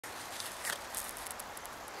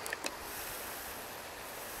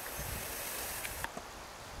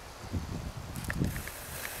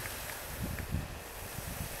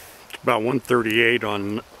About 1:38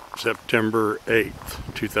 on September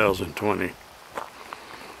 8th, 2020.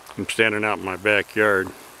 I'm standing out in my backyard.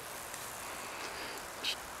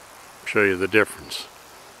 Just show you the difference.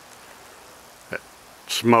 That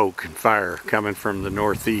smoke and fire coming from the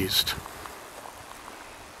northeast.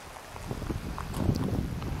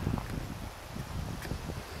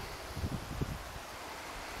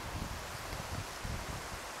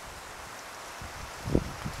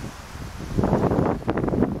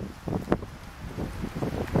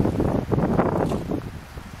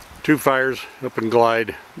 Two fires up in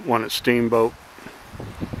Glide, one at Steamboat,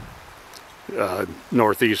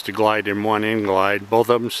 northeast of Glide and one in Glide. Both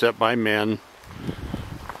of them set by men,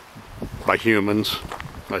 by humans,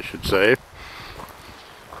 I should say.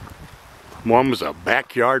 One was a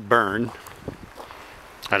backyard burn.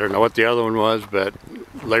 I don't know what the other one was, but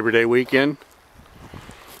Labor Day weekend,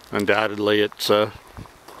 undoubtedly it's a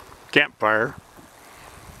campfire.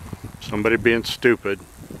 Somebody being stupid.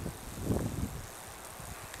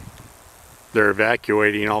 They're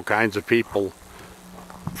evacuating all kinds of people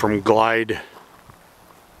from Glide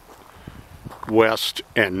west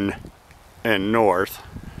and north,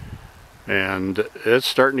 and it's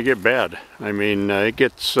starting to get bad. I mean, it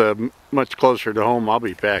gets much closer to home. I'll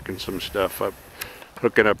be packing some stuff up,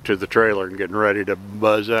 hooking up to the trailer and getting ready to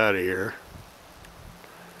buzz out of here.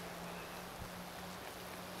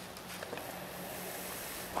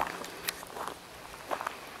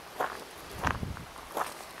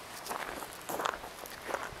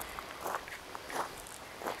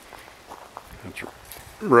 That's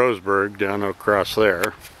Roseburg down across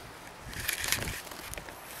there.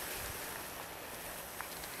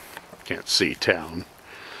 Can't see town.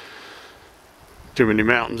 Too many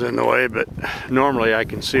mountains in the way, but normally I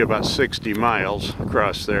can see about 60 miles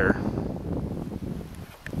across there.